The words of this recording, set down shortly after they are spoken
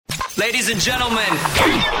Ladies and gentlemen,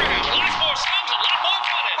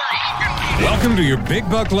 welcome to your Big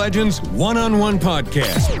Buck Legends one-on-one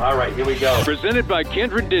podcast. All right, here we go. Presented by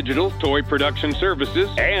Kindred Digital, Toy Production Services,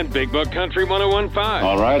 and Big Buck Country 101.5.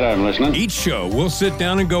 All right, I'm listening. Each show, we'll sit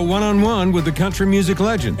down and go one-on-one with the country music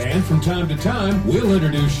legends. And from time to time, we'll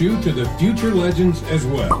introduce you to the future legends as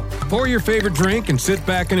well. Pour your favorite drink and sit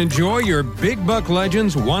back and enjoy your Big Buck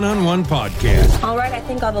Legends one-on-one podcast. All right, I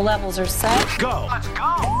think all the levels are set. Go. Let's go.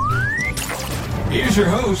 Here's your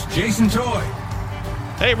host, Jason Toy.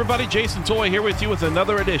 Hey everybody, Jason Toy here with you with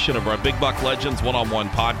another edition of our Big Buck Legends one-on-one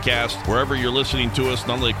podcast. Wherever you're listening to us,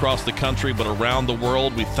 not only across the country, but around the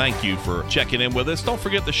world, we thank you for checking in with us. Don't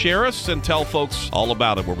forget to share us and tell folks all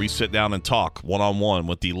about it, where we sit down and talk one-on-one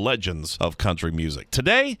with the legends of country music.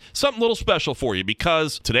 Today, something a little special for you,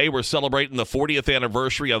 because today we're celebrating the 40th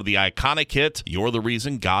anniversary of the iconic hit, You're the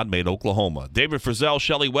Reason God Made Oklahoma. David Frizzell,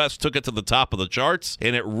 Shelley West took it to the top of the charts,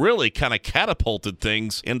 and it really kind of catapulted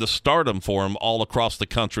things into stardom for him all across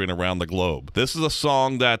the country and around the globe. This is a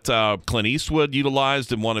song that Clint Eastwood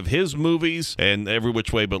utilized in one of his movies, and Every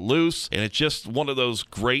Which Way But Loose, and it's just one of those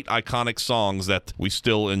great iconic songs that we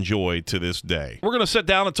still enjoy to this day. We're going to sit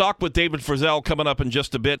down and talk with David Frizzell coming up in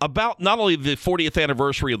just a bit about not only the 40th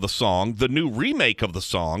anniversary of the song, the new remake of the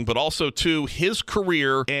song, but also to his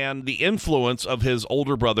career and the influence of his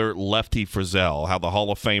older brother Lefty Frizzell, how the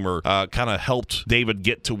Hall of Famer kind of helped David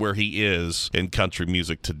get to where he is in country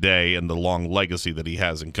music today, and the long legacy that he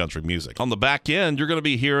has in country music. On the back end, you're going to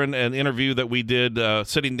be hearing an interview that we did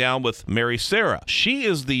sitting down with Mary Sarah. She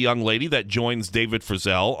is the young lady that joins David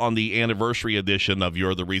Frizzell on the anniversary edition of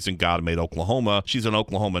You're the Reason God Made Oklahoma. She's an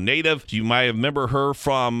Oklahoma native. You might remember her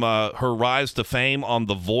from her rise to fame on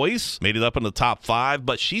The Voice, made it up in the top 5,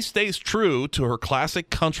 but she stays true to her classic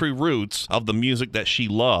country roots of the music that she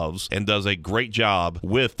loves and does a great job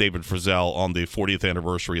with David Frizzell on the 40th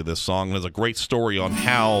anniversary of this song. And there's a great story on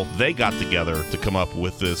how they got together to come up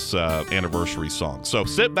with this anniversary song. So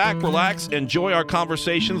sit back, relax, enjoy our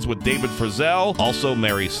conversations with David Frizzell, also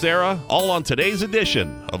Mary Sarah, all on today's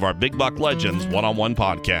edition of our Big Buck Legends one-on-one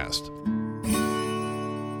podcast.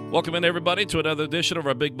 Welcome in, everybody, to another edition of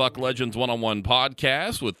our Big Buck Legends one-on-one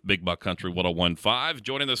podcast with Big Buck Country 101.5.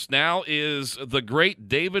 Joining us now is the great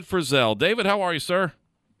David Frizzell. David, how are you, sir?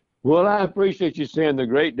 Well, I appreciate you saying the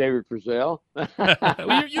great David Frizzell.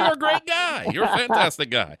 You're a great guy. You're a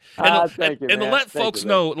fantastic guy. Thank you, and to man. let Thank folks you,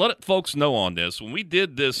 know, let folks know on this, when we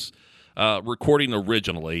did this recording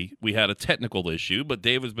originally, we had a technical issue, but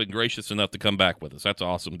David's been gracious enough to come back with us. That's an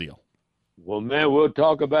awesome deal. Well, man, we'll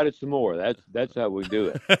talk about it some more. That's how we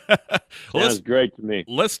do it. Sounds great to me.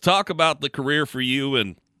 Let's talk about the career for you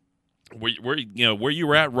and where you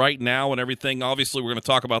were at right now and everything. Obviously, we're going to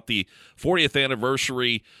talk about the 40th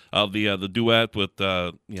anniversary of the duet with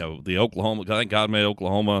the Oklahoma. I think God Made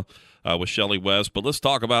Oklahoma with Shelley West. But let's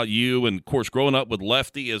talk about you and, of course, growing up with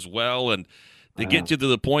Lefty as well, and to get you to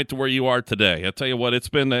the point to where you are today. I tell you what, it's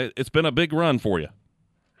been a big run for you.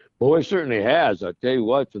 Well, it certainly has. I tell you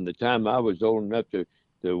what, from the time I was old enough to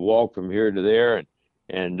walk from here to there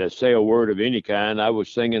and say a word of any kind, I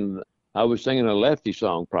was singing a Lefty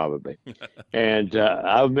song probably. And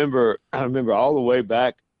I remember all the way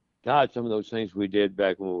back, God, some of those things we did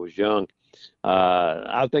back when we was young.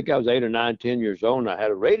 I think I was 8 or 9, 10 years old, and I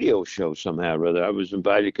had a radio show somehow or other. I was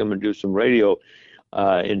invited to come and do some radio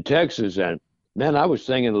in Texas, and man, I was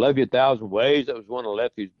singing Love You a Thousand Ways. That was one of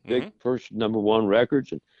Lefty's big first #1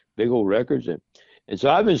 records, and big old records. And so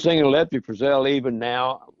I've been singing Lefty Frizzell even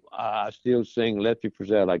now. I still sing Lefty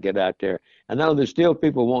Frizzell. I get out there. I know there's still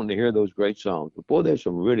people wanting to hear those great songs. But, boy, there's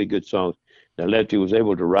some really good songs that Lefty was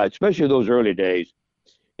able to write, especially those early days.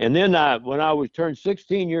 And then when I was turned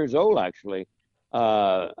 16 years old, actually,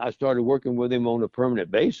 I started working with him on a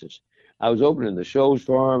permanent basis. I was opening the shows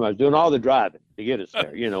for him. I was doing all the driving to get us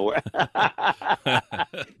there,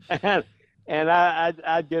 And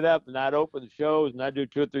I'd get up and I'd open the shows and I'd do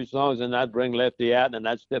 2 or 3 songs and I'd bring Lefty out and then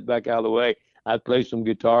I'd step back out of the way. I'd play some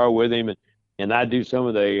guitar with him and I'd do some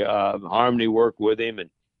of the harmony work with him.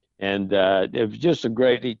 And it was just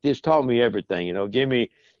he just taught me everything, give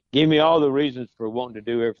me all the reasons for wanting to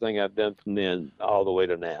do everything I've done from then all the way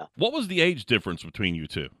to now. What was the age difference between you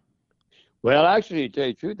two? Well, actually, to tell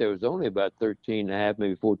you the truth, there was only about 13 and a half,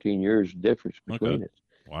 maybe 14 years difference between us.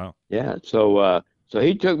 Wow. Yeah. So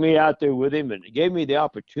he took me out there with him and gave me the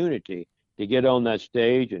opportunity to get on that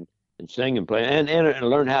stage and sing and play and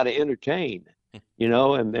learn how to entertain,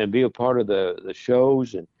 and be a part of the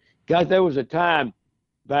shows. And guys, there was a time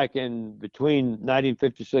back in between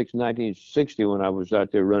 1956 and 1960 when I was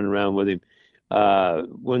out there running around with him,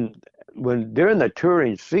 when during the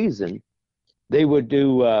touring season, they would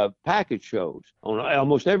do package shows. On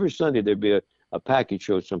almost every Sunday, there'd be a package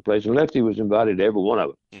show someplace, and Lefty was invited to every one of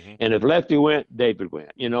them. Mm-hmm. And if Lefty went, David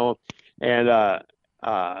went, and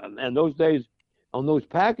those days on those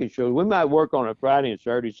package shows, we might work on a Friday and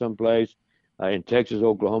Saturday someplace in Texas,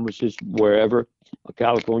 Oklahoma, just wherever,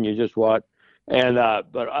 California, just what. And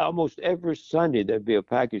but almost every Sunday there'd be a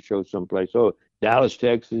package show someplace. So Dallas,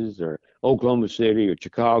 Texas, or Oklahoma City, or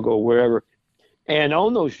Chicago, wherever. And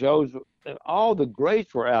on those shows, all the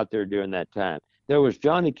greats were out there during that time. There was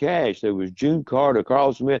Johnny Cash, there was June Carter,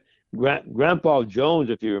 Carl Smith, Grandpa Jones,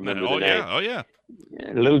 if you remember the name. Oh yeah.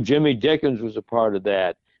 Little Jimmy Dickens was a part of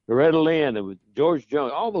that. Loretta Lynn, there was George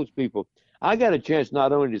Jones, all those people. I got a chance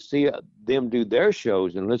not only to see them do their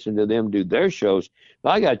shows and listen to them do their shows, but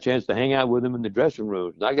I got a chance to hang out with them in the dressing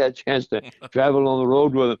rooms. I got a chance to travel on the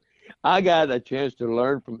road with them. I got a chance to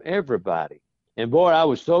learn from everybody. And boy, I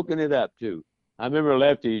was soaking it up too. I remember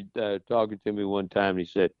Lefty talking to me one time. He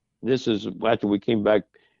said, this is after we came back.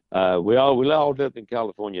 We all lived up in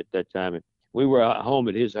California at that time. And we were at home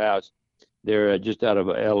at his house there just out of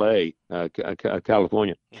L.A.,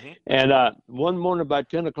 California. Mm-hmm. And one morning about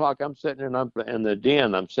 10 o'clock, I'm sitting in the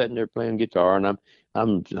den. I'm sitting there playing guitar, and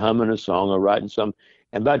I'm humming a song or writing something.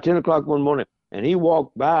 And about 10 o'clock one morning, and he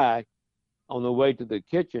walked by on the way to the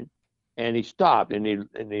kitchen, and he stopped. And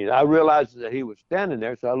I realized that he was standing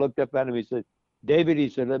there, so I looked up at him. He said, David, he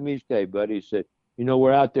said, let me stay, buddy. He said,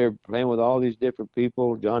 we're out there playing with all these different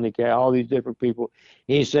people, Johnny Cash, all these different people.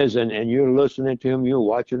 He says, and you're listening to them, you're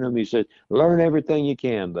watching them. He says, learn everything you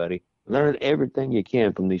can, buddy. Learn everything you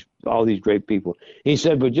can from all these great people. He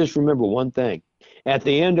said, but just remember one thing. At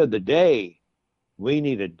the end of the day, we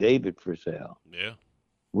need a David Frizzell. Yeah.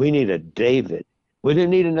 We need a David. We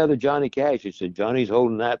didn't need another Johnny Cash. He said, Johnny's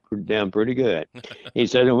holding that down pretty good. He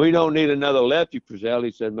said, and we don't need another Lefty Frizzell.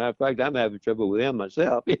 He said, matter of fact, I'm having trouble with him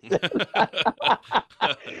myself. He said,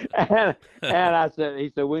 and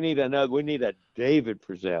he said, we need a David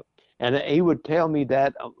Frizzell. And he would tell me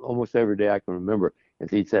that almost every day I can remember. And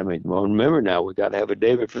he'd say, well, remember now, we got to have a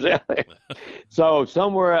David Frizzell there. So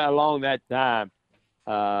somewhere along that time,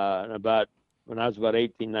 when I was about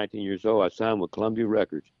 18, 19 years old, I signed with Columbia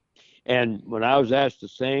Records. And when I was asked to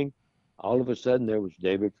sing, all of a sudden there was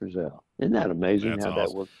David Frizzell. Isn't that amazing? That's how awesome.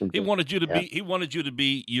 That worked? He wanted you to be. He wanted you to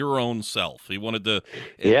be your own self. He wanted to.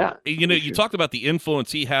 Yeah. You talked about the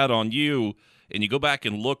influence he had on you, and you go back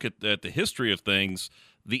and look at the history of things.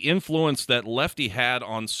 The influence that Lefty had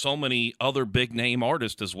on so many other big name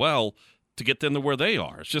artists as well to get them to where they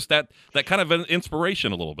are. It's just that kind of an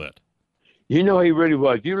inspiration a little bit. He really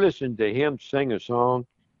was. If you listen to him sing a song,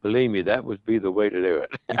 believe me, that would be the way to do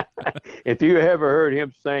it. If you ever heard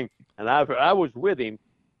him sing, and I was with him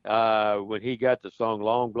when he got the song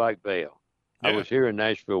Long Black Veil. Yeah. I was here in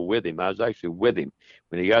Nashville with him. I was actually with him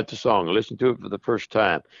when he got the song. I listened to it for the first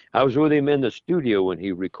time. I was with him in the studio when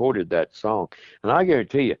he recorded that song. And I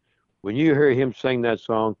guarantee you, when you hear him sing that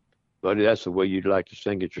song, buddy, that's the way you'd like to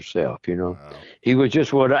sing it yourself, Wow. He was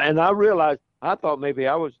just and I realized, I thought maybe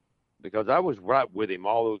because I was right with him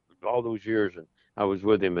all those years, and I was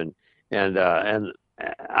with him, and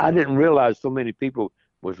I didn't realize so many people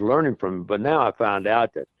was learning from him. But now I found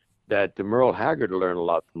out that Merle Haggard learned a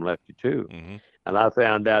lot from Lefty too, mm-hmm. And I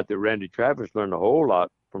found out that Randy Travis learned a whole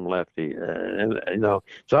lot from Lefty,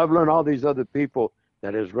 So I've learned all these other people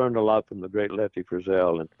that has learned a lot from the great Lefty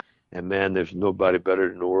Frizzell, and man, there's nobody better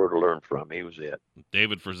in the world to learn from. He was it.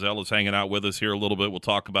 David Frizzell is hanging out with us here a little bit. We'll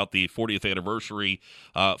talk about the 40th anniversary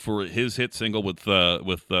for his hit single with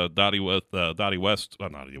Dottie West, with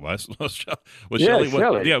Shelley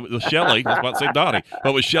West. Yeah, with Shelley. I was about to say Dottie,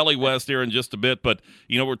 but with Shelley West here in just a bit. But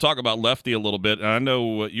we're talking about Lefty a little bit, and I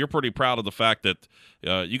know you're pretty proud of the fact that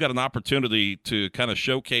you got an opportunity to kind of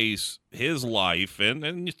showcase his life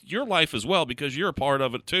and your life as well, because you're a part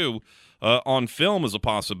of it too. On film as a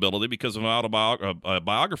possibility because of an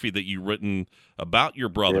biography that you've written about your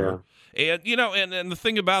brother. Yeah. And the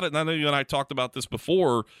thing about it, and I know you and I talked about this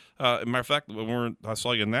before, as a matter of fact, when I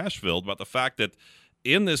saw you in Nashville, about the fact that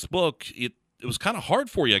in this book, it was kind of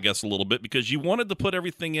hard for you, I guess, a little bit, because you wanted to put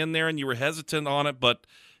everything in there and you were hesitant on it, but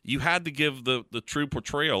you had to give the true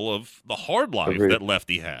portrayal of the hard life that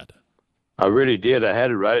Lefty had. I really did. I had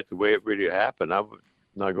to write it the way it really happened. I'm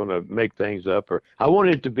not going to make things up, or I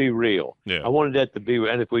wanted it to be real. Yeah. I wanted that to be,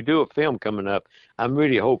 and if we do a film coming up, I'm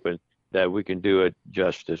really hoping that we can do it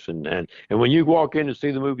justice. And when you walk in and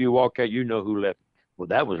see the movie, you walk out, you know who Lefty. Well,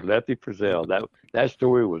 that was Lefty Frizzell. That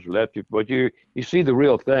story was Lefty, but you see the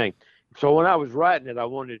real thing. So when I was writing it, I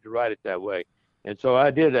wanted to write it that way, and so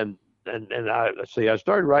I did. And I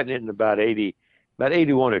started writing it in about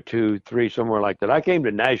 81 or 2, 3, somewhere like that. I came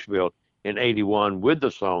to Nashville in '81 with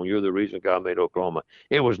the song "You're the Reason God Made Oklahoma."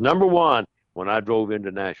 It was number one when I drove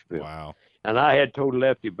into Nashville. Wow. And I had told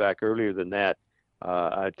Lefty back earlier than that.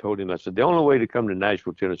 I told him, I said, the only way to come to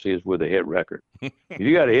Nashville, Tennessee is with a hit record. If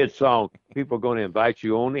you got a hit song, people are going to invite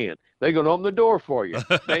you on in. They're going to open the door for you.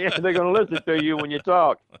 They're going to listen to you when you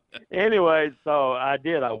talk. Anyway, so I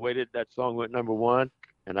did. I waited. That song went number one,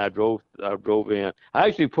 and I drove in. I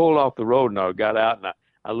actually pulled off the road, and I got out, and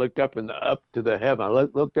I looked up up to the heaven. I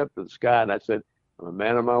looked up to the sky, and I said, I'm a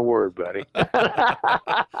man of my word, buddy.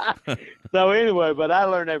 So anyway, but I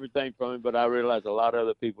learned everything from him, but I realized a lot of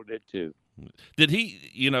other people did too. Did he,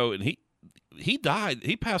 and he died,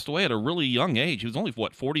 he passed away at a really young age. He was only,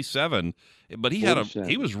 47, but he 47.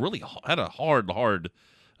 he was really had a hard,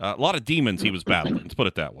 a lot of demons he was battling, let's put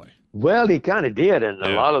it that way. Well, he kind of did, and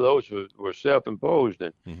Yeah. a lot of those were self-imposed,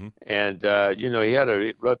 and he had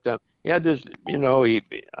a rough time. He had this, when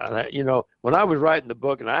I was writing the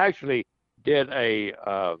book, and I actually did I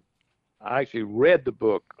actually read the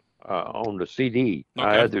book on the CD. Okay,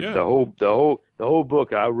 I had the whole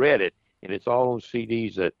book. I read it, and it's all on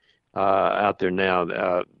CDs that out there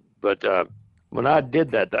now. But when I did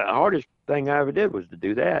that, the hardest thing I ever did was to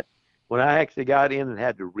do that. When I actually got in and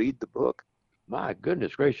had to read the book, my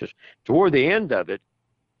goodness gracious! Toward the end of it,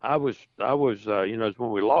 I was it's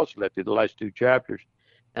when we lost Lefty, the last two chapters,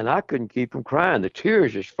 and I couldn't keep from crying. The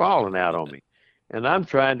tears just falling out on me. And I'm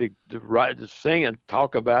trying to sing and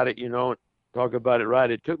talk about it, talk about it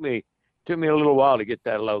right. It took me a little while to get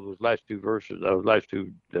those last two verses, those last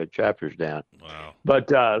two chapters down. Wow.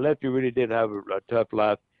 But Lefty really did have a tough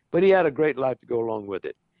life, but he had a great life to go along with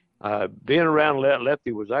it. Being around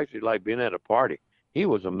Lefty was actually like being at a party. He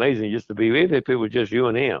was amazing just to be, even if it was just you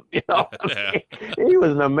and him. He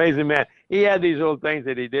was an amazing man. He had these little things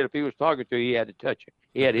that he did. If he was talking to you, he had to touch you.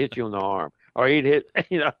 He had to hit you on the arm, or he'd hit,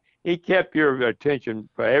 He kept your attention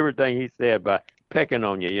for everything he said by pecking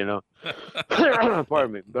on you,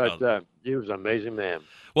 Pardon me. But he was an amazing man.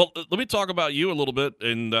 Well, let me talk about you a little bit.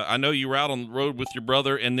 And I know you were out on the road with your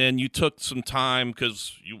brother, and then you took some time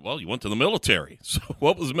because you went to the military. So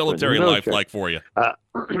what was military life like for you?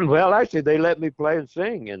 Well, actually, they let me play and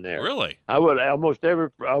sing in there. Really? I would almost every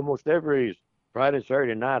Friday and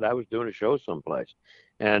Saturday night I was doing a show someplace,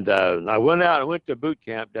 and I went to boot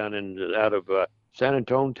camp down out of San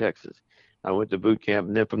Antonio, Texas. I went to boot camp,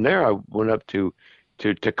 and then from there I went up to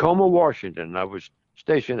Tacoma, Washington. I was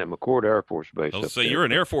stationed at McCord Air Force Base. So you're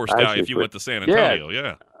an Air Force guy if you went to San Antonio,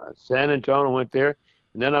 yeah. San Antonio, went there,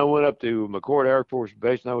 and then I went up to McCord Air Force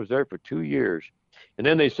Base, and I was there for 2 years. And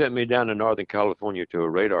then they sent me down to Northern California to a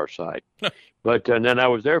radar site. But and then I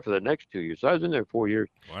was there for the next 2 years. So I was in there 4 years.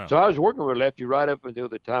 Wow. So I was working with Lefty right up until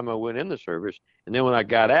the time I went in the service. And then when I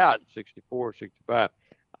got out in 64, 65,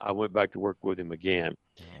 I went back to work with him again.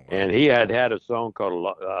 Oh, wow. And he had a song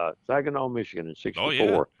called Saginaw, Michigan in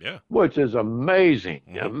 64, yeah. which is amazing,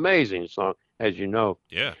 amazing song, as you know.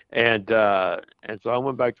 Yeah. And so I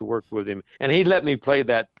went back to work with him, and he let me play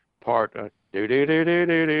that part. I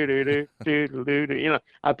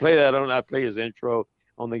play I play his intro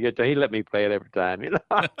on the guitar. He let me play it every time,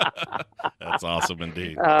 That's awesome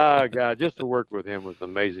indeed. Oh, God, just to work with him was an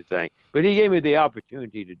amazing thing. But he gave me the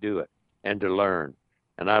opportunity to do it and to learn.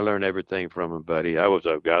 And I learned everything from him, buddy. I was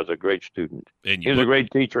a great student. And he was a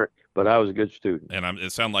great teacher, but I was a good student. And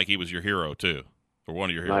it sounded like he was your hero, too, or one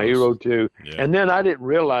of your heroes. My hero, too. Yeah. And then I didn't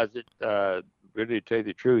realize it, really to tell you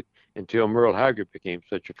the truth, until Merle Haggard became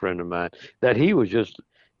such a friend of mine, that he was just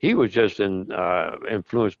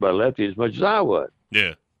influenced by Lefty as much as I was.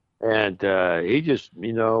 Yeah. And he just,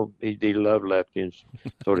 he loved Lefty, and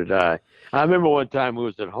so did I. I remember one time we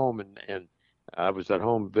was at home, and I was at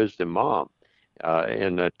home visiting Mom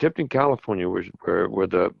in Tipton, California, where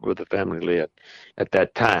the family lived at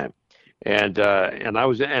that time. And I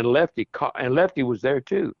was, and Lefty was there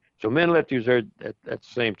too. So me and Lefty was there at the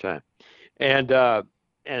same time. And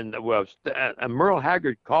Merle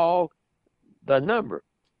Haggard called the number.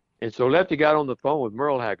 And so Lefty got on the phone with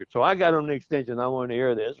Merle Haggard. So I got on the extension. I wanted to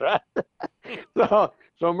hear this, right?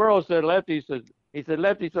 so Merle said, Lefty said,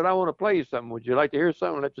 I want to play you something. Would you like to hear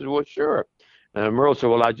something? Lefty said, well, sure. And Merle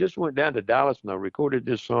said, well, I just went down to Dallas and I recorded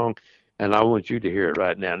this song, and I want you to hear it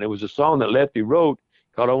right now. And it was a song that Lefty wrote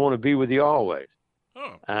called I Want to Be With You Always.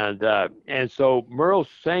 Oh. And so Merle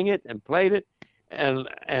sang it and played it. And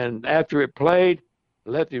after it played,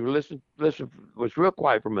 Lefty listened, was real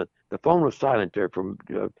quiet the phone was silent there from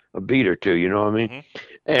a beat or two, you know what I mean?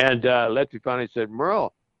 Mm-hmm. And Lefty finally said,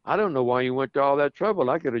 Merle, I don't know why you went to all that trouble.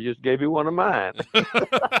 I could have just gave you one of mine.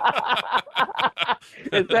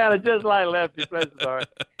 It sounded just like Lefty, bless his heart.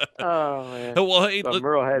 Oh, man. Well, hey, But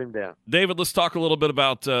Merle had him down. David, let's talk a little bit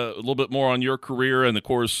about a little bit more on your career. And, of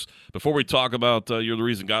course, before we talk about You're the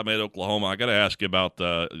Reason God Made Oklahoma, I got to ask you about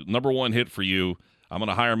number one hit for you. I'm going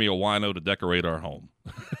to hire me a wino to decorate our home.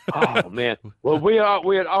 Oh, man. Well, we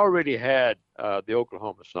had already had the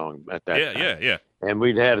Oklahoma song at that time. Yeah. And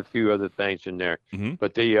we'd had a few other things in there. Mm-hmm.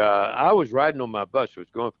 But I was riding on my bus. It was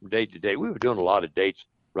going from date to date. We were doing a lot of dates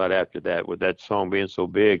right after that with that song being so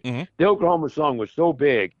big. Mm-hmm. The Oklahoma song was so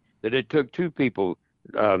big that it took two people,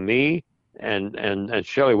 me and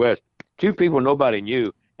Shelley West, two people nobody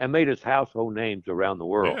knew, and made us household names around the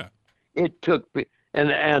world. Yeah. It took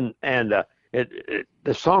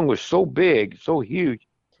the song was so big, so huge,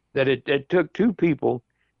 that it took two people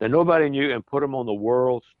that nobody knew and put them on the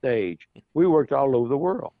world stage. We worked all over the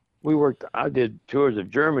world. I did tours of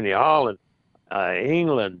Germany, Holland,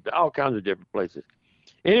 England, all kinds of different places.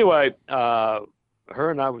 Anyway, her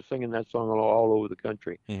and I was singing that song all over the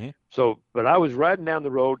country. Mm-hmm. So, but I was riding down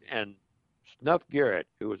the road, and Snuff Garrett,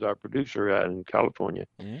 who was our producer out in California,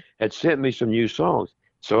 mm-hmm. had sent me some new songs.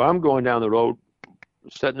 So I'm going down the road,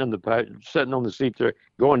 sitting on the seat there,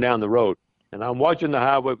 going down the road, and I'm watching the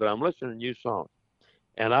highway, but I'm listening to new songs.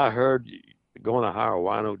 And I heard going to hire a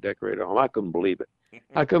wino decorator home. I couldn't believe it.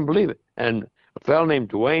 I couldn't believe it. And a fellow named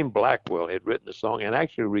Dwayne Blackwell had written the song and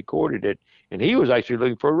actually recorded it, and he was actually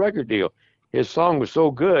looking for a record deal. His song was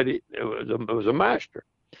so good, it was a master.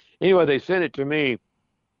 Anyway, they sent it to me.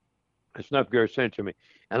 Snuff Garrett sent it to me,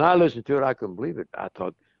 and I listened to it. I couldn't believe it. I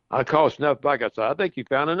thought, I called Snuff back. I said, I think you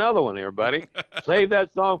found another one here, buddy. Save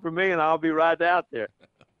that song for me, and I'll be right out there.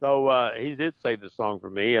 So he did save the song for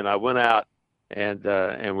me, and I went out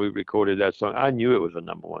and we recorded that song. I knew it was a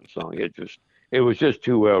number one song. It was just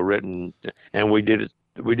too well written, and we did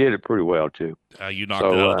it pretty well too. You knocked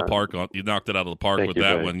it out of the park. You knocked it out of the park with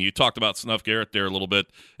that buddy. one. You talked about Snuff Garrett there a little bit,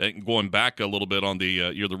 and going back a little bit on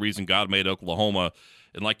the You're the Reason God Made Oklahoma,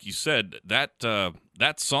 and like you said,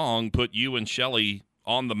 that song put you and Shelley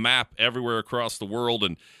on the map everywhere across the world,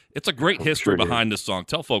 and it's a great history behind this song.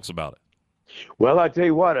 Tell folks about it. Well, I tell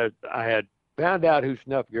you what, I had found out who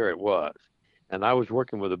Snuff Garrett was, and I was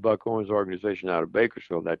working with the Buck Owens organization out of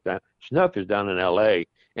Bakersfield that time. Snuff is down in L.A.,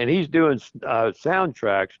 and he's doing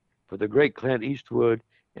soundtracks for the great Clint Eastwood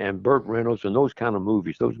and Burt Reynolds and those kind of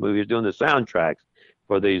movies. Those movies doing the soundtracks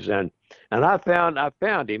for these, and I found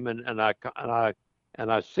him, and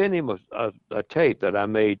I sent him a tape that I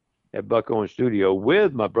made at Buck Owens Studio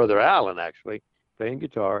with my brother Alan actually playing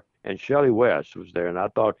guitar, and Shelley West was there, and I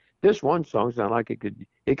thought this one song sounded like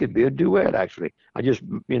it could be a duet actually. I just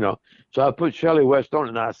so I put Shelley West on it,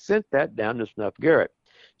 and I sent that down to Snuff Garrett.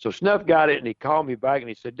 So Snuff got it, and he called me back, and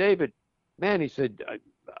he said, David, man, he said,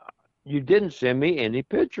 you didn't send me any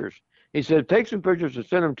pictures. He said, take some pictures and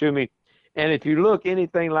send them to me, and if you look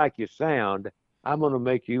anything like you sound, I'm going to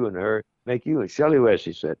make you and Shelley West,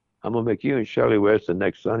 he said. I'm going to make you and Shelley West the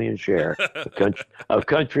next Sonny and Cher of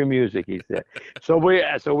country music, he said. So we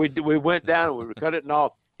went down and we cut it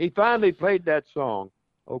off. He finally played that song,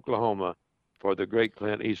 Oklahoma, for the great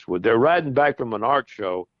Clint Eastwood. They're riding back from an art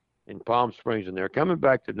show in Palm Springs, and they're coming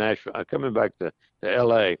back to Nashville, coming back to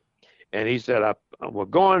L.A. And he said, we're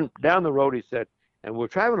going down the road, he said, and we're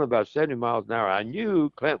traveling about 70 miles an hour. I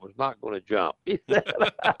knew Clint was not going to jump. He said,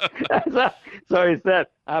 so he said,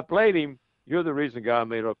 I played him, You're the Reason God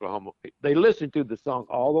Made Oklahoma. They listened to the song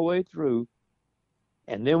all the way through,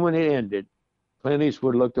 and then when it ended, Clint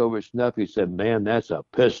Eastwood looked over at Snuff. He said, man, that's a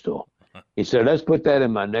pistol. He said, let's put that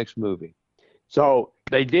in my next movie. So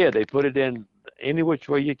they did. They put it in Any Which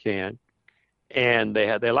Way You Can, and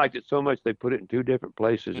they liked it so much they put it in two different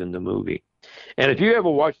places in the movie. And if you ever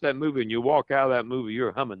watch that movie and you walk out of that movie,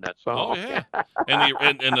 you're humming that song. Oh yeah,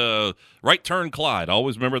 and Right Turn Clyde.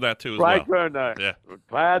 Always remember that too as well. Right Turn, yeah.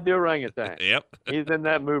 Clyde the orangutan. Yep, he's in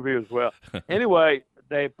that movie as well. Anyway,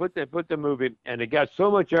 they put the movie, and it got so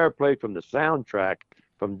much airplay from the soundtrack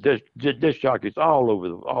from disc jockeys all over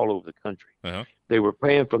the country. Uh-huh. They were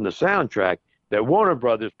paying from the soundtrack that Warner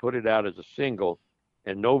Brothers put it out as a single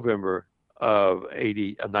in November of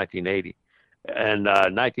 1980. And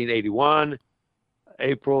 1981,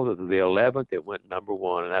 April the 11th, it went number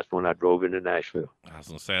one, and that's when I drove into Nashville. I was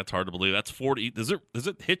going to say, it's hard to believe. That's 40. Does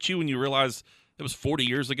it hit you when you realize it was 40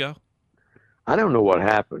 years ago? I don't know what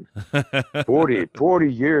happened.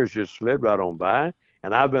 40 years just slid right on by,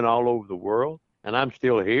 and I've been all over the world, and I'm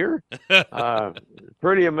still here.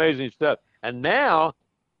 Pretty amazing stuff. And now,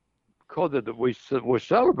 because we're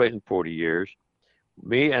celebrating 40 years,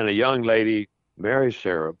 me and a young lady, Mary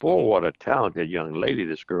Sarah. Boy, what a talented young lady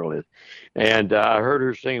this girl is. And I heard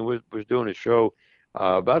her singing, was doing a show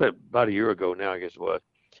about a year ago now, I guess it was.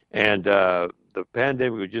 And the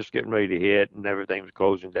pandemic was just getting ready to hit, and everything was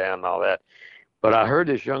closing down and all that. But I heard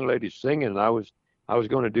this young lady singing, and I was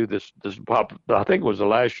going to do this pop. I think it was the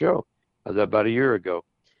last show, about a year ago,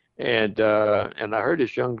 and I heard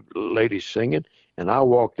this young lady singing, and I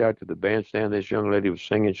walked out to the bandstand. This young lady was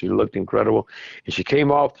singing. She looked incredible, and she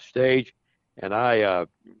came off the stage, and I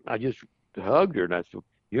just hugged her, and I said,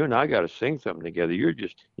 "You and I got to sing something together. You're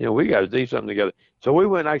just, we got to do something together." So we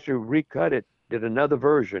went and actually recut it, did another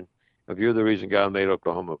version of "You're the Reason God Made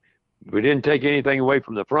Oklahoma." We didn't take anything away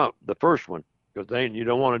from the first one, because you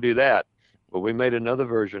don't want to do that. But we made another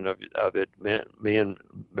version of it, me and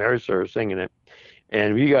Mary Sarah singing it.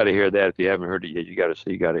 And you got to hear that. If you haven't heard it yet, you got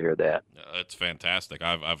to hear that. It's fantastic.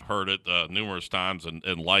 I've heard it numerous times and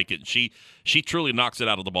like it. She truly knocks it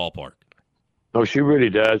out of the ballpark. Oh, she really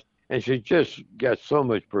does. And she just got so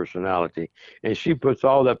much personality. And she puts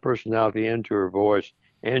all that personality into her voice,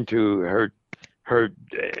 into her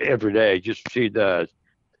every day. Just she does.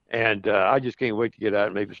 And I just can't wait to get out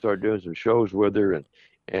and maybe start doing some shows with her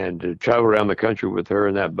and travel around the country with her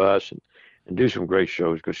in that bus and do some great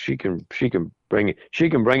shows, because she can bring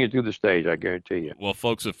it to the stage, I guarantee you. Well,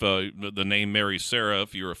 folks, if the name Mary Sarah,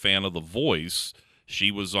 if you're a fan of The Voice,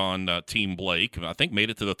 she was on Team Blake, and I think made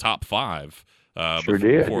it to the top 5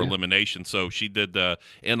 before elimination. So she did,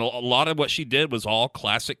 and a lot of what she did was all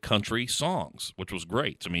classic country songs, which was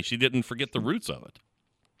great. I mean, she didn't forget the roots of it.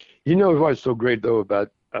 You know what's so great though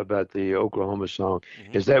about the Oklahoma song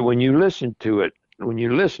is that when you listen to it,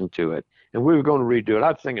 and we were going to redo it.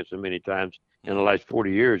 I've sung it so many times in the last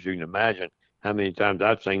 40 years, you can imagine how many times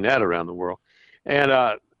I've sang that around the world. And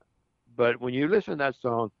but when you listen to that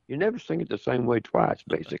song, you never sing it the same way twice,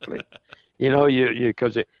 basically.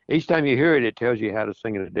 Because each time you hear it, it tells you how to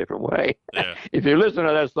sing it a different way. Yeah. If you listen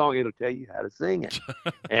to that song, it'll tell you how to sing it.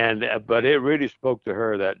 But it really spoke to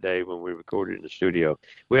her that day when we recorded in the studio.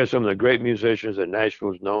 We had some of the great musicians that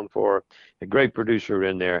Nashville's known for, a great producer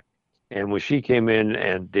in there. And when she came in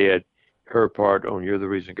and did her part on "You're the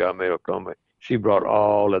Reason God Made Oklahoma," she brought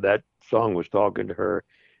all of that song was talking to her,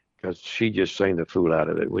 because she just sang the fool out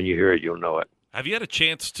of it. When you hear it, you'll know it. Have you had a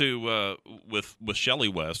chance to with Shelley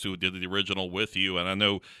West, who did the original with you? And I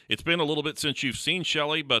know it's been a little bit since you've seen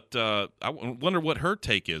Shelley, but I wonder what her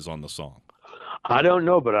take is on the song. I don't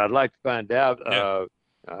know, but I'd like to find out. Yeah.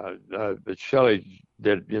 But Shelley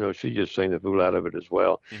did, she just sang the fool out of it as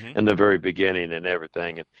well in the very beginning and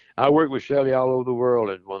everything. And I work with Shelley all over the world,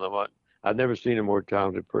 and I've never seen a more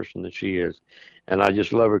talented person than she is, and I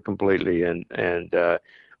just love her completely.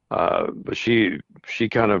 But she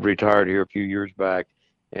kind of retired here a few years back,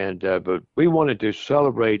 but we wanted to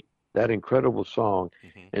celebrate that incredible song,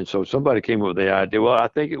 and so somebody came up with the idea. Well, I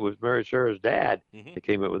think it was Mary Sarah's dad that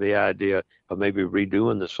came up with the idea of maybe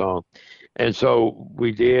redoing the song, and so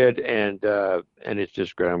we did, and it's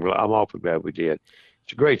just great. I'm awfully glad we did.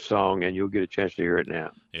 It's a great song, and you'll get a chance to hear it now.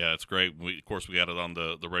 Yeah, it's great. Of course, we got it on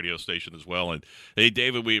the radio station as well. And hey,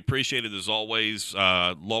 David, we appreciate it as always.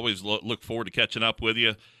 Always look forward to catching up with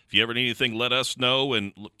you. If you ever need anything, let us know,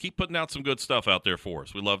 and keep putting out some good stuff out there for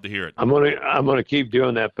us. We love to hear it. I'm gonna keep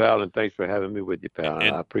doing that, pal. And thanks for having me with you, pal.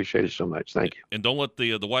 I appreciate it so much. Thank you. And don't let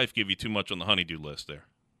the wife give you too much on the honey-do list there.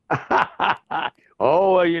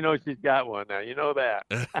 Oh, well, she's got one now. You know that.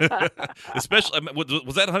 Especially,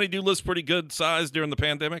 was that honey-do list pretty good size during the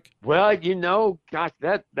pandemic? Well, gosh,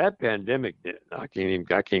 that pandemic, I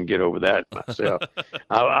can't get over that myself.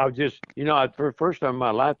 I just, for the first time in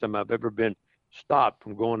my lifetime, I've ever been stopped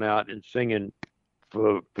from going out and singing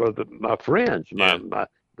for my friends,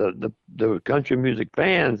 the country music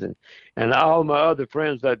fans, and all my other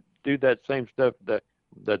friends that do that same stuff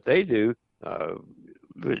that they do.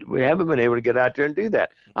 We haven't been able to get out there and do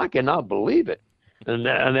that. I cannot believe it. And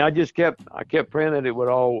I kept praying that it would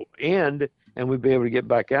all end and we'd be able to get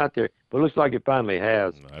back out there. But it looks like it finally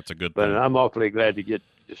has. That's a good thing. But I'm awfully glad to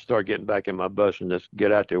start getting back in my bus and just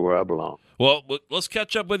get out there where I belong. Well, let's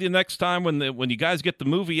catch up with you next time when you guys get the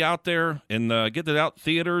movie out there and get it out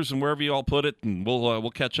theaters and wherever you all put it, and we'll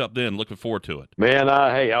catch up then. Looking forward to it. Man,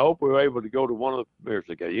 I hope we're able to go to one of the premieres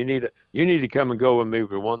together. You need to come and go with me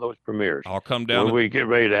for one of those premieres. I'll come down when we get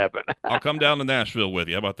ready to happen. I'll come down to Nashville with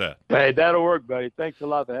you. How about that? Hey, that'll work, buddy. Thanks a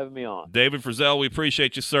lot for having me on. David Frizzell, we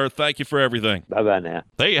appreciate you, sir. Thank you for everything. Bye-bye now.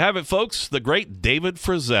 There you have it, folks. The great David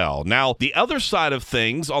Frizzell. Now, the other side of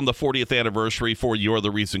things on the 40th anniversary for You're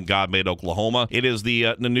the Reason God Made Oklahoma, it is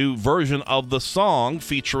the new version of the song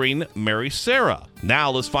featuring Mary Sarah.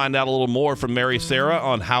 Now, let's find out a little more from Mary Sarah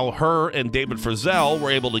on how her and David Frizzell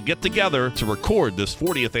were able to get together to record this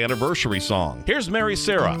 40th anniversary song. Here's Mary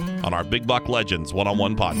Sarah on our Big Buck Legends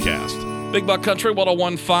One-on-One podcast. Big Buck Country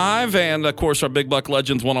 101.5, and of course our Big Buck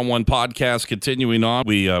Legends one-on-one podcast continuing on.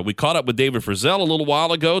 We caught up with David Frizzell a little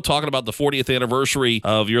while ago talking about the 40th anniversary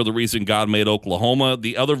of You're the Reason God Made Oklahoma.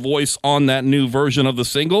 The other voice on that new version of the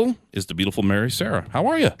single is the beautiful Mary Sarah. How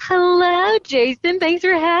are you? Hello, Jason. Thanks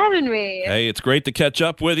for having me. Hey, it's great to catch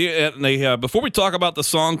up with you. And before we talk about the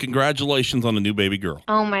song, congratulations on the new baby girl.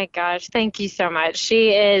 Oh my gosh, thank you so much.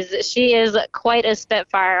 She is quite a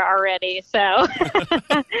spitfire already. So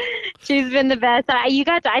she's been the best. I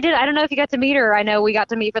don't know if you got to meet her. I know we got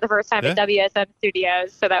to meet for the first time at WSM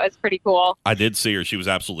Studios, so that was pretty cool. I did see her. She was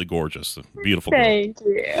absolutely gorgeous. Beautiful girl. Thank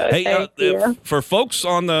you. Hey, Thank you. For folks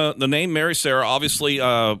on the name Mary Sarah, obviously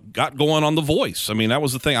got going on The Voice. I mean, that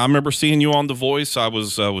was the thing. I remember seeing you on The Voice. I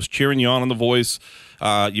was cheering you on The Voice.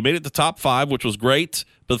 You made it to top 5, which was great.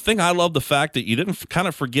 But the thing I love the fact that you didn't kind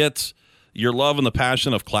of forget your love and the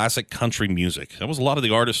passion of classic country music. That was a lot of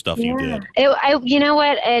the artist stuff you did. You know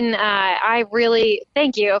what? And I really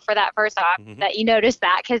thank you for that, first off, that you noticed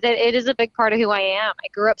that, because it is a big part of who I am. I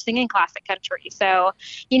grew up singing classic country. So,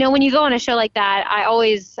 when you go on a show like that, I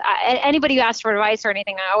always, anybody who asks for advice or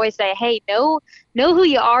anything, I always say, hey, know who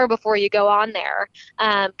you are before you go on there,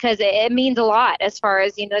 because it means a lot as far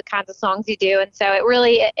as, the kinds of songs you do. And so it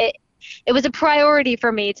really, it was a priority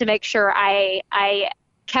for me to make sure I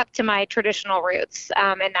kept to my traditional roots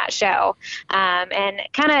in that show, and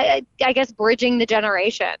kind of, I guess, bridging the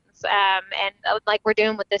generations, and like we're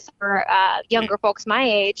doing with this for younger folks my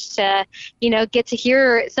age to, get to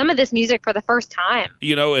hear some of this music for the first time.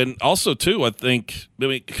 And also, too, I think,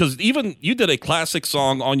 because even you did a classic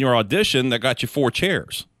song on your audition that got you 4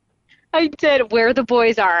 chairs. I did. Where the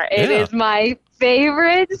Boys Are. It is my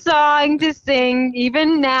favorite song to sing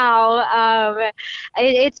even now.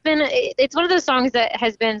 It's one of those songs that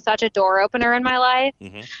has been such a door opener in my life.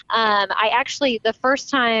 I actually, the first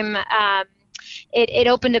time it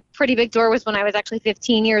opened a pretty big door was when I was actually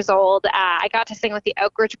 15 years old. I got to sing with the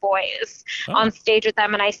Oak Ridge Boys on stage with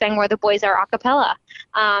them, and I sang Where the Boys Are a cappella.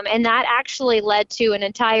 And that actually led to an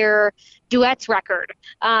entire duets record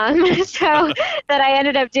so that I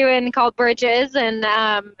ended up doing called Bridges, and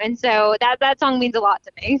so that song means a lot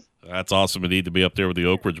to me. That's awesome. Indeed, to be up there with the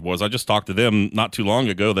Oak Ridge Boys. I just talked to them not too long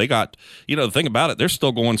ago. They got, the thing about it, they're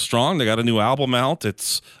still going strong. They got a new album out.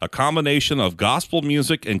 It's a combination of gospel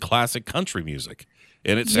music and classic country music,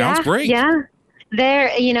 and it sounds great. Yeah.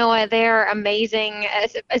 They're amazing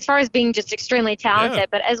as far as being just extremely talented,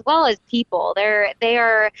 but as well as people. They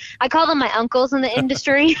are. I call them my uncles in the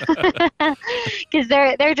industry because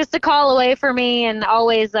they're just a call away for me and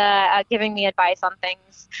always giving me advice on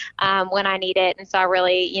things when I need it. And so I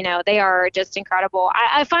really, they are just incredible.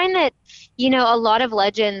 I find that, a lot of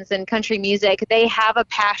legends in country music, they have a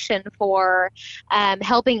passion for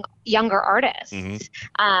helping younger artists.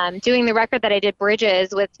 Doing the record that I did, Bridges,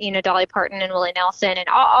 with Dolly Parton and Willie Nelson and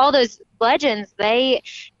all those legends, they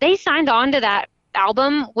signed on to that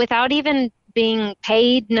album without even being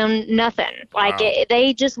paid, nothing. Like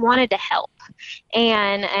they just wanted to help,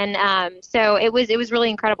 and so it was really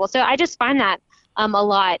incredible. So I just find that a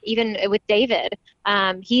lot, even with David.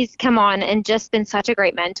 He's come on and just been such a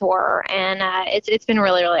great mentor, and it's been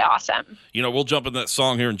really, really awesome. We'll jump in that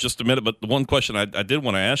song here in just a minute, but the one question I did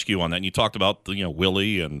want to ask you on that, and you talked about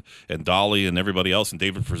Willie and Dolly and everybody else, and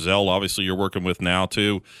David Frizzell, obviously you're working with now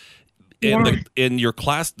too. In your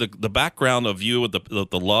class, the background of you with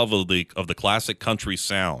the love of the classic country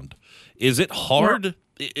sound, is it hard?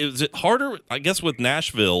 Yeah. Is it harder, I guess, with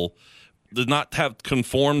Nashville, did not have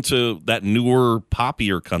conformed to that newer,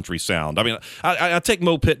 poppier country sound? I mean, I take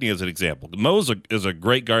Mo Pitney as an example. Mo is a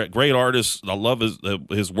great artist. I love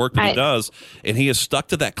his work that he does, and he has stuck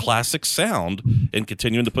to that classic sound and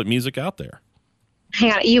continuing to put music out there.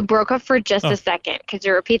 Hang on, you broke up for just a second. Could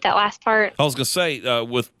you repeat that last part? I was going to say,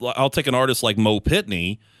 I'll take an artist like Mo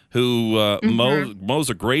Pitney, who Mo's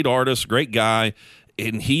a great artist, great guy.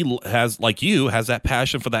 And he has, like you, has that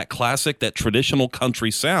passion for that classic, that traditional country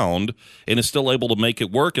sound, and is still able to make it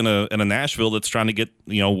work in a Nashville that's trying to get,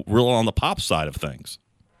 real on the pop side of things.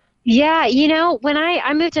 Yeah, when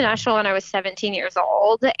I moved to Nashville when I was 17 years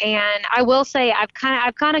old, and I will say I've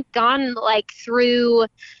kind of gone like through.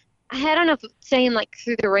 I don't know if saying like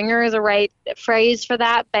through the ringer is the right phrase for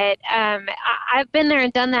that, but I've been there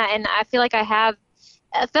and done that, and I feel like I have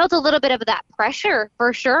felt a little bit of that pressure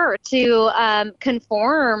for sure to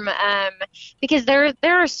conform, because there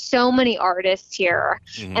are so many artists here,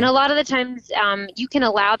 and a lot of the times you can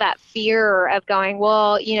allow that fear of going,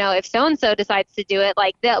 well, if so and so decides to do it,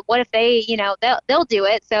 like what if they, they'll do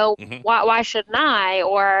it, so why shouldn't I?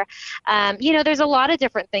 Or there's a lot of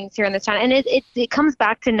different things here in this town, and it comes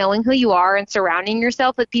back to knowing who you are and surrounding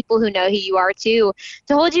yourself with people who know who you are too,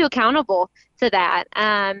 to hold you accountable to that.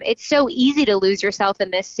 It's so easy to lose yourself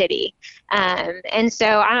in this city. And so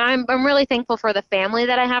I'm really thankful for the family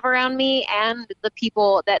that I have around me and the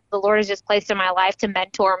people that the Lord has just placed in my life to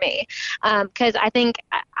mentor me. Because I think,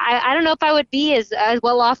 I don't know if I would be as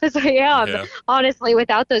well off as I am, honestly,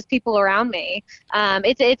 without those people around me.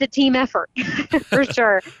 It's a team effort, for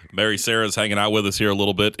sure. Mary Sarah's hanging out with us here a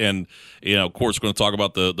little bit. And, of course, we're going to talk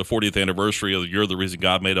about the 40th anniversary of You're the Reason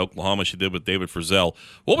God Made Oklahoma. She did with David Frizzell.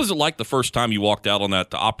 What was it like the first time you walked out on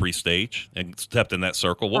that Opry stage and stepped in that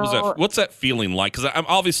circle? What's that feeling like? Because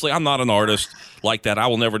I'm not an artist like that. I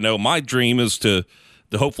will never know. My dream is to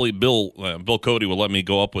hopefully Bill Cody will let me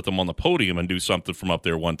go up with him on the podium and do something from up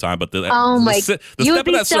there one time. But you would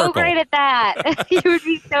be so great at that. You would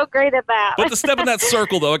be so great at that. But to step in that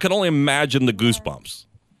circle, though, I can only imagine the goosebumps.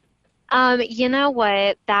 You know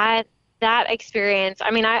what? That experience,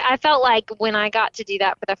 I felt like when I got to do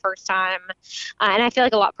that for the first time, and I feel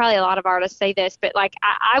like probably a lot of artists say this, but like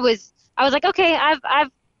I was like, okay,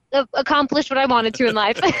 I've accomplished what I wanted to in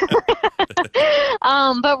life.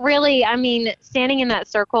 But really, standing in that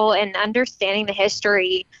circle and understanding the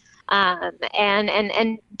history,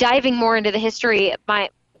 and diving more into the history,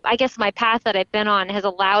 I guess my path that I've been on has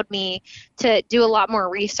allowed me to do a lot more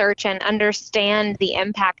research and understand the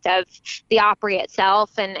impact of the Opry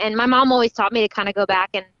itself. And my mom always taught me to kind of go back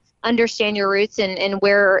and understand your roots and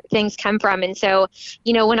where things come from. And so,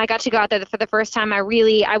 when I got to go out there for the first time, I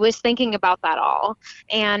was thinking about that all.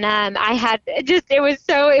 And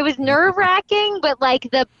it was nerve wracking, but like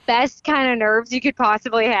the best kind of nerves you could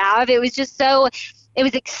possibly have. It was just it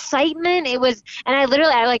was excitement. And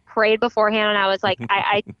I like prayed beforehand, and I was like,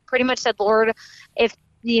 I pretty much said, Lord, if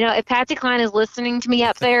Patsy Cline is listening to me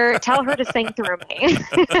up there, tell her to sing through me.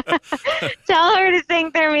 Tell her to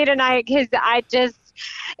sing through me tonight, because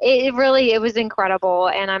it was incredible,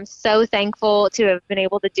 and I'm so thankful to have been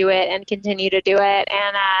able to do it and continue to do it.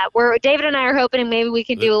 And David and I are hoping maybe we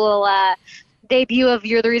can do a little debut of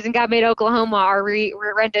You're the Reason God Made Oklahoma, our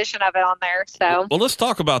rendition of it on there. So, well, let's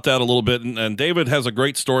talk about that a little bit. And David has a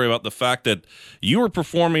great story about the fact that you were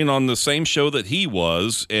performing on the same show that he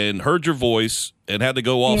was, and heard your voice, and had to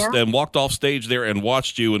go off and walked off stage there and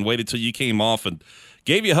watched you and waited till you came off and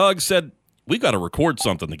gave you a hug, said, "We got to record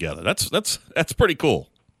something together." That's pretty cool.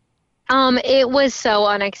 It was so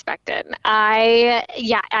unexpected.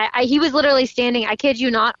 He was literally standing, I kid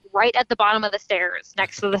you not, right at the bottom of the stairs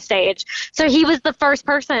next to the stage. So he was the first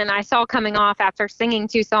person I saw coming off after singing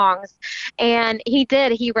 2 songs. And he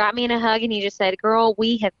wrapped me in a hug, and he just said, "Girl,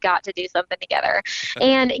 we have got to do something together."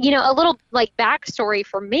 And, a little like backstory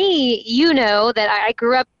for me, that I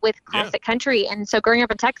grew up with classic country. And so growing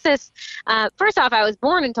up in Texas, first off, I was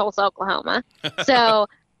born in Tulsa, Oklahoma. So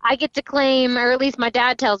I get to claim, or at least my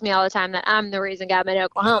dad tells me all the time, that I'm the reason God made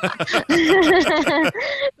Oklahoma.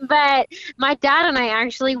 But my dad and I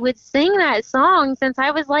actually would sing that song since I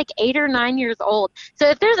was like 8 or 9 years old. So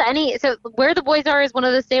if there's Where the Boys Are is one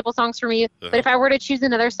of the staple songs for me. But if I were to choose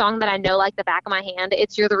another song that I know like the back of my hand,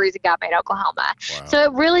 it's You're the Reason God Made Oklahoma. Wow.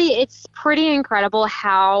 So it's pretty incredible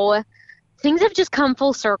how things have just come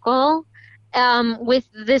full circle with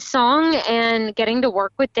this song and getting to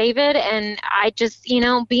work with David, and I just,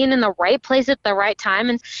 being in the right place at the right time.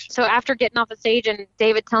 And so after getting off the stage and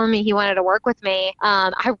David telling me he wanted to work with me,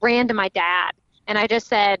 I ran to my dad and I just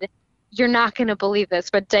said, "You're not going to believe this,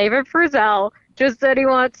 but David Frizzell just said he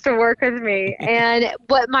wants to work with me." And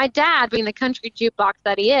what my dad, being the country jukebox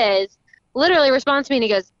that he is, literally responds to me and he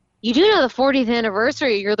goes, "You do know the 40th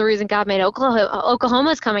anniversary, You're the Reason God Made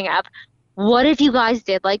Oklahoma's coming up. What if you guys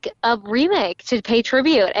did like a remake to pay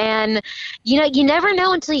tribute?" And, you never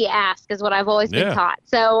know until you ask, is what I've always been taught.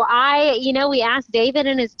 So we asked David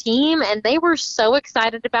and his team, and they were so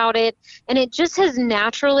excited about it. And it just has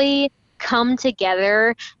naturally come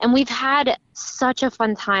together, and we've had such a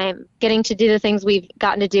fun time getting to do the things we've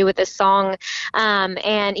gotten to do with this song.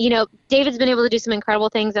 And David's been able to do some incredible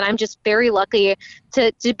things, and I'm just very lucky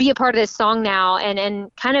to be a part of this song now,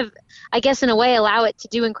 and kind of, I guess in a way, allow it to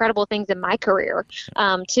do incredible things in my career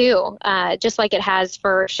too, just like it has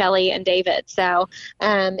for Shelly and David. So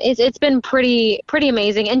it's been pretty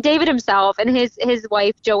amazing. And David himself and his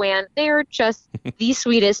wife Joanne, they are just the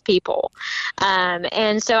sweetest people.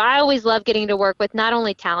 And so I always love getting to work with not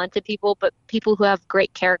only talented people, but people who have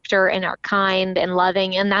great character and are kind and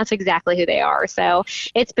loving, and that's exactly who they are. So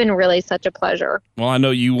it's been really such a pleasure. Well, I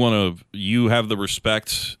know you have the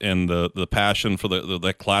respect and the passion for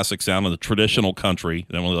the classic sound of the traditional country,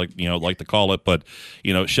 I don't like to call it, but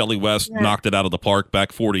Shelley West knocked it out of the park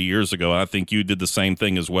back 40 years ago. And I think you did the same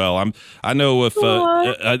thing as well. I know if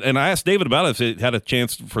and I asked David about it, if he had a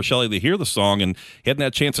chance for Shelley to hear the song, and he hadn't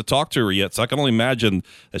had a chance to talk to her yet. So I can only imagine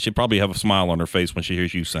that she'd probably have a smile on her face when she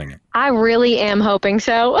hears you sing it. I really am hoping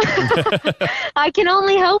so. I can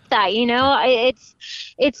only hope that,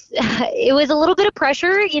 it was a little bit of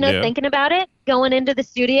pressure, thinking about it, going into the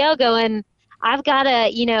studio, I've got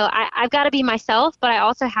to, I've got to be myself, but I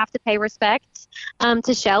also have to pay respect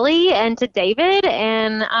to Shelley and to David.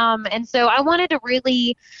 And so I wanted to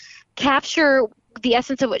really capture the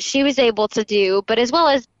essence of what she was able to do, but as well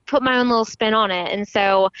as put my own little spin on it. And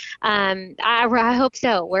so I hope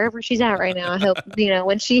so, wherever she's at right now. I hope,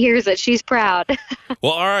 when she hears it, she's proud.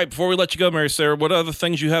 Well, all right, before we let you go, Mary Sarah, what other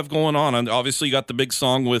things you have going on? And obviously you got the big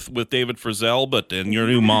song with David Frizzell, and your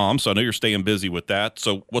new mom, so I know you're staying busy with that.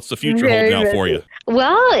 So what's the future holding out for you?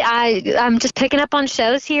 Well, I'm just picking up on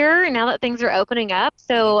shows here now that things are opening up.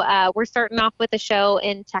 So we're starting off with a show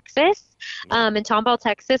in Texas. In Tomball,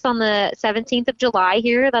 Texas on the 17th of July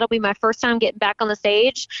here. That'll be my first time getting back on the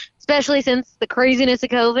stage, especially since the craziness of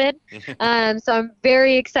COVID. So I'm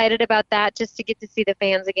very excited about that, just to get to see the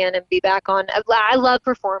fans again and be back on. I love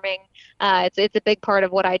performing. It's a big part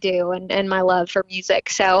of what I do and my love for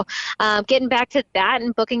music. So getting back to that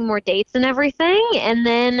and booking more dates and everything. And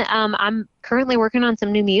then I'm currently working on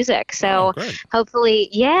some new music. So hopefully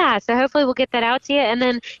we'll get that out to you. And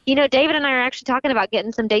then, David and I are actually talking about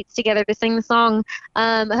getting some dates together to sing the song,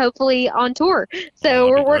 hopefully on tour. So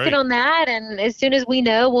we're working on that. And as soon as we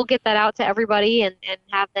know, we'll get that out to everybody and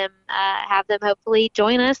have them hopefully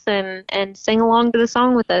join us and sing along to the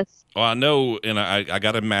song with us. Well, I know, and I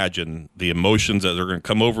got to imagine the emotions that are going to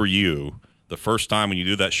come over you the first time when you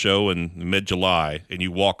do that show in mid-July and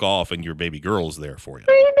you walk off and your baby girl is there for you.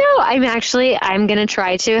 I know. I'm going to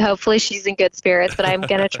try to. Hopefully she's in good spirits, but I'm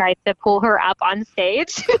going to try to pull her up on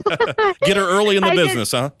stage. Get her early in the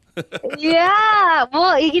business, huh? Yeah.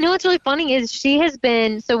 Well, what's really funny is she has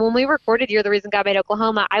been, so when we recorded You're the Reason God Made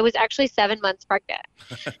Oklahoma, I was actually 7 months pregnant.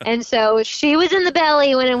 And so she was in the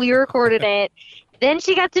belly when we recorded it. Then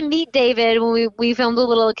she got to meet David when we filmed a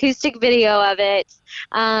little acoustic video of it.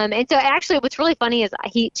 And so actually what's really funny is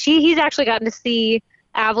he's actually gotten to see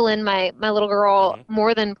Avalyn, my little girl,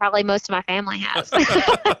 more than probably most of my family has,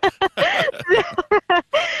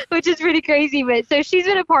 which is pretty crazy. But so she's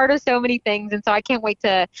been a part of so many things, and so I can't wait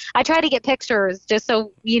I try to get pictures just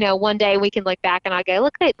so one day we can look back and I go,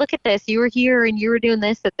 look at this, you were here and you were doing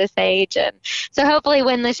this at this age. And so hopefully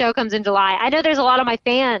when the show comes in July, I know there's a lot of my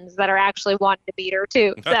fans that are actually wanting to meet her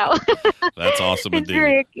too. So that's awesome. It's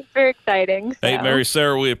very, very exciting. So. Hey, Mary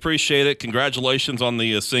Sarah, we appreciate it. Congratulations on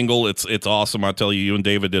the single. It's awesome. I tell you and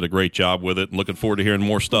David did a great job with it, and looking forward to hearing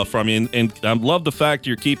more stuff from you. And I love the fact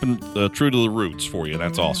you're keeping true to the roots for you.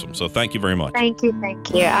 That's awesome. So thank you very much. Thank you.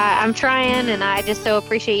 I'm trying, and I just so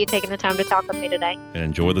appreciate you taking the time to talk with me today. And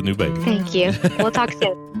enjoy the new baby. Thank you. We'll talk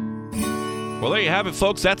soon. Well, there you have it,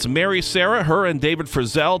 folks. That's Mary Sarah, her and David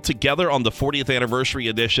Frizzell together on the 40th anniversary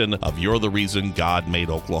edition of You're the Reason God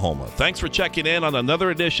Made Oklahoma. Thanks for checking in on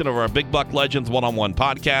another edition of our Big Buck Legends one-on-one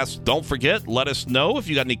podcast. Don't forget, let us know if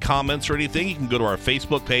you got any comments or anything. You can go to our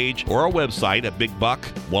Facebook page or our website at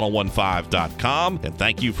BigBuck1015.com. And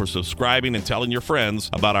thank you for subscribing and telling your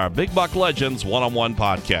friends about our Big Buck Legends one-on-one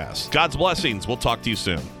podcast. God's blessings. We'll talk to you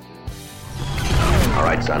soon. All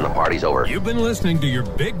right, son, the party's over. You've been listening to your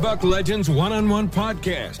Big Buck Legends one-on-one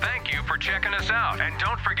podcast. Thank you for checking us out. And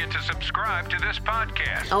don't forget to subscribe to this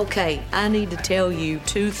podcast. Okay, I need to tell you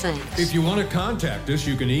two things. If you want to contact us,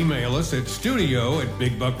 you can email us at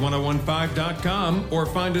studio@bigbuck1015.com or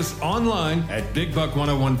find us online at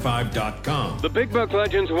bigbuck1015.com. The Big Buck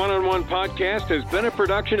Legends one-on-one podcast has been a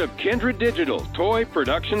production of Kindred Digital, Toy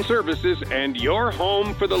Production Services, and your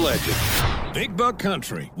home for the legends. Big Buck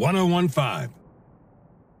Country 1015.